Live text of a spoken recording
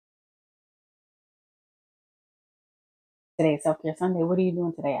Today's Self-Care Sunday. What are you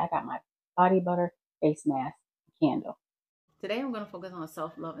doing today? I got my body butter, face mask, candle. Today I'm going to focus on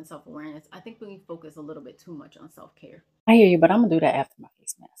self-love and self-awareness. I think we focus a little bit too much on self-care. I hear you, but I'm going to do that after my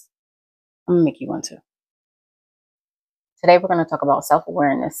face mask. I'm going to make you one too. Today we're going to talk about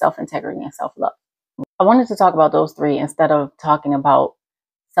self-awareness, self-integrity, and self-love. I wanted to talk about those three instead of talking about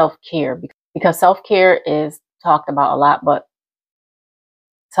self-care because self-care is talked about a lot, but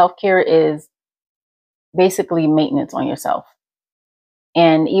self-care is basically maintenance on yourself.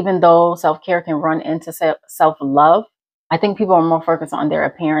 And even though self-care can run into self-love, I think people are more focused on their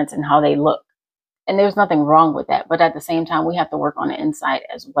appearance and how they look. And there's nothing wrong with that. But at the same time, we have to work on the inside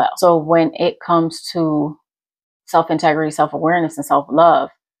as well. So when it comes to self-integrity, self-awareness, and self-love,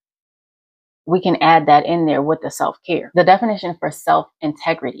 we can add that in there with the self-care. The definition for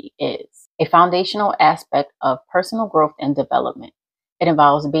self-integrity is a foundational aspect of personal growth and development. It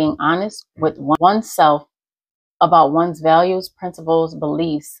involves being honest with oneself about one's values, principles,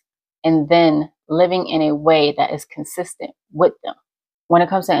 beliefs, and then living in a way that is consistent with them. When it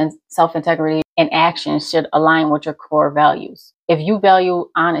comes to self-integrity, and actions should align with your core values. If you value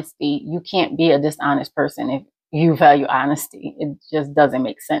honesty, you can't be a dishonest person if you value honesty. It just doesn't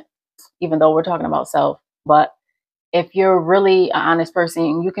make sense, even though we're talking about self. But if you're really an honest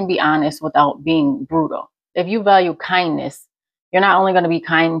person, you can be honest without being brutal. If you value kindness, you're not only going to be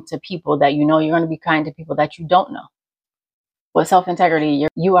kind to people that you know, you're going to be kind to people that you don't know. With self-integrity,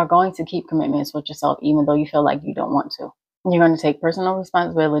 you are going to keep commitments with yourself, even though you feel like you don't want to. You're going to take personal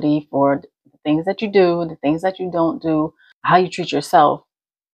responsibility for the things that you do, the things that you don't do, how you treat yourself.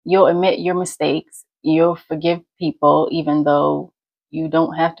 You'll admit your mistakes. You'll forgive people, even though you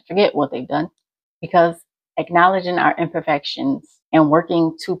don't have to forget what they've done, because acknowledging our imperfections and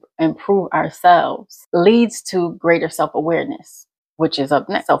working to improve ourselves leads to greater self-awareness, which is up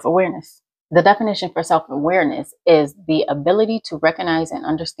next, self-awareness. The definition for self-awareness is the ability to recognize and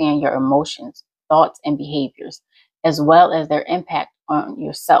understand your emotions, thoughts, and behaviors, as well as their impact on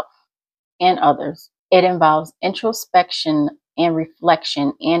yourself and others. It involves introspection and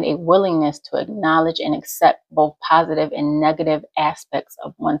reflection and a willingness to acknowledge and accept both positive and negative aspects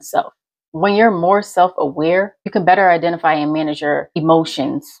of oneself. When you're more self-aware, you can better identify and manage your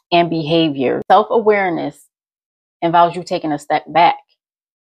emotions and behavior. Self-awareness involves you taking a step back,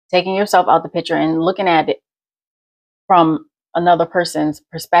 taking yourself out the picture and looking at it from another person's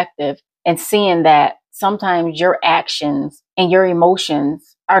perspective and seeing that sometimes your actions and your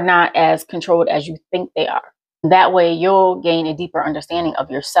emotions are not as controlled as you think they are. That way you'll gain a deeper understanding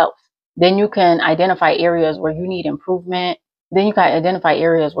of yourself. Then you can identify areas where you need improvement.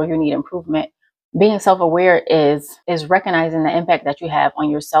 Being self-aware is recognizing the impact that you have on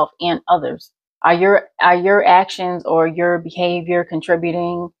yourself and others. Are your actions or your behavior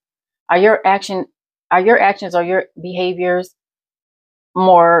contributing? Are your actions or your behaviors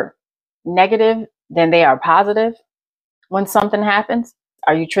more negative than they are positive? When something happens,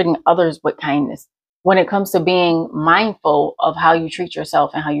 are you treating others with kindness? When it comes to being mindful of how you treat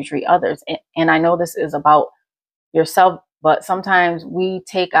yourself and how you treat others, and I know this is about yourself, but sometimes we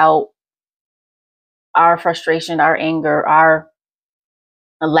take out our frustration, our anger, our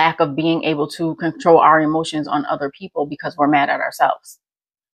lack of being able to control our emotions on other people because we're mad at ourselves,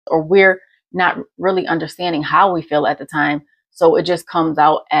 or we're not really understanding how we feel at the time. So it just comes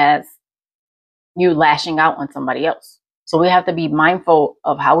out as you lashing out on somebody else. So we have to be mindful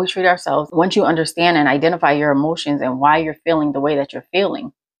of how we treat ourselves. Once you understand and identify your emotions and why you're feeling the way that you're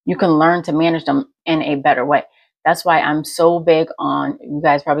feeling, you can learn to manage them in a better way. That's why I'm so big on, you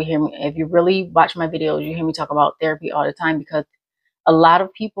guys probably hear me, if you really watch my videos, you hear me talk about therapy all the time, because a lot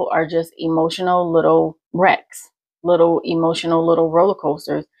of people are just emotional little wrecks, little emotional little roller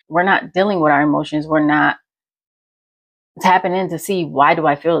coasters. We're not dealing with our emotions. We're not tapping in to see, why do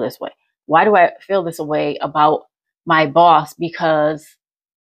I feel this way? Why do I feel this way about my boss? Because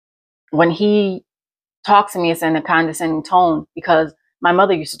when he talks to me, it's in a condescending tone, because my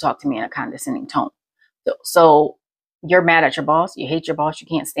mother used to talk to me in a condescending tone. So you're mad at your boss, you hate your boss, you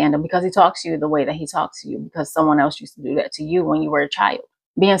can't stand him because he talks to you the way that he talks to you, because someone else used to do that to you when you were a child.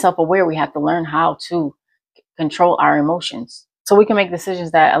 Being self-aware, we have to learn how to control our emotions so we can make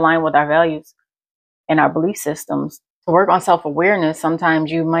decisions that align with our values and our belief systems. To work on self-awareness,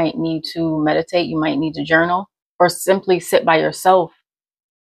 sometimes you might need to meditate, you might need to journal, or simply sit by yourself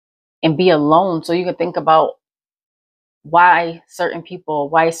and be alone so you can think about why certain people,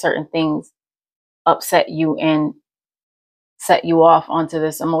 why certain things upset you and set you off onto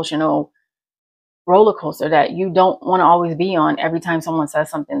this emotional roller coaster that you don't want to always be on every time someone says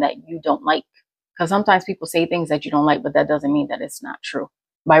something that you don't like. Because sometimes people say things that you don't like, but that doesn't mean that it's not true.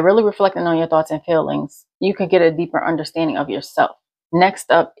 By really reflecting on your thoughts and feelings, you can get a deeper understanding of yourself.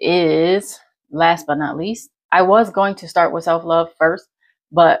 Next up is, last but not least, I was going to start with self-love first,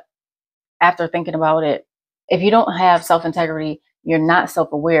 but after thinking about it, if you don't have self-integrity, you're not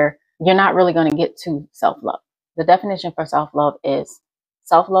self-aware, you're not really going to get to self-love. The definition for self-love is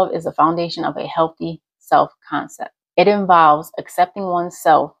the foundation of a healthy self-concept. It involves accepting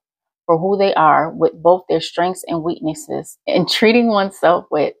oneself for who they are with both their strengths and weaknesses and treating oneself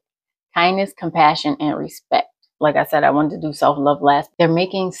with kindness, compassion, and respect. Like I said, I wanted to do self-love last. They're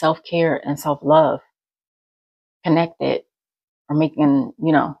making self-care and self-love connected, or making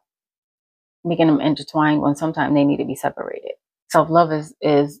them intertwined when sometimes they need to be separated. Self-love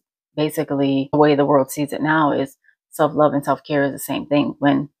is basically the way the world sees it now. Is self-love and self-care is the same thing,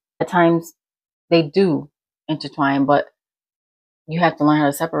 when at times they do intertwine, but you have to learn how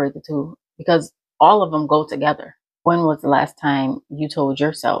to separate the two because all of them go together. When was the last time you told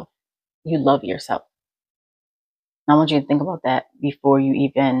yourself you love yourself? I want you to think about that before you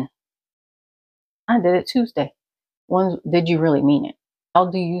even, I did it Tuesday. When did you really mean it? How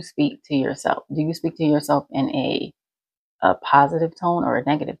do you speak to yourself? Do you speak to yourself in a positive tone or a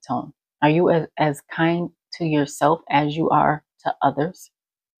negative tone? Are you as kind to yourself as you are to others?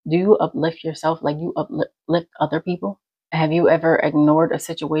 Do you uplift yourself like you uplift other people? Have you ever ignored a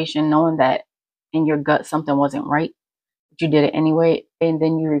situation knowing that in your gut something wasn't right, but you did it anyway, and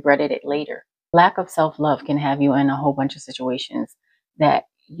then you regretted it later? Lack of self-love can have you in a whole bunch of situations that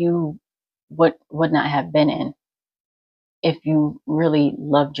you would not have been in if you really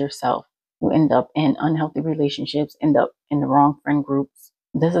loved yourself. You end up in unhealthy relationships, end up in the wrong friend groups.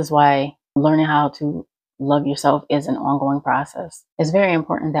 This is why learning how to love yourself is an ongoing process. It's very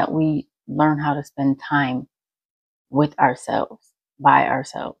important that we learn how to spend time with ourselves, by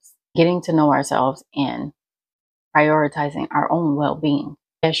ourselves, getting to know ourselves and prioritizing our own well-being.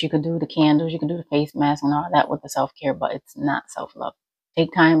 Yes, you can do the candles, you can do the face mask and all that with the self-care, but it's not self-love.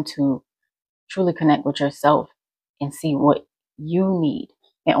 Take time to truly connect with yourself and see what you need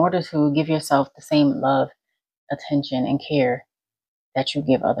in order to give yourself the same love, attention, and care that you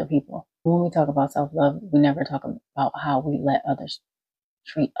give other people. When we talk about self-love, we never talk about how we let others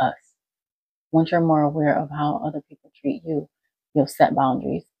treat us. Once you're more aware of how other people treat you, you'll set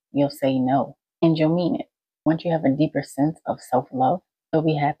boundaries, you'll say no, and you'll mean it. Once you have a deeper sense of self-love, you'll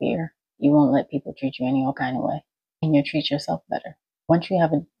be happier. You won't let people treat you any old kind of way, and you'll treat yourself better. Once you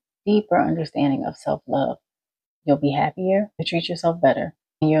have a deeper understanding of self-love, you'll be happier, you'll treat yourself better,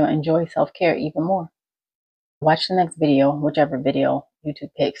 and you'll enjoy self-care even more. Watch the next video, whichever video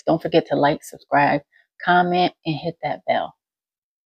YouTube picks. Don't forget to like, subscribe, comment, and hit that bell.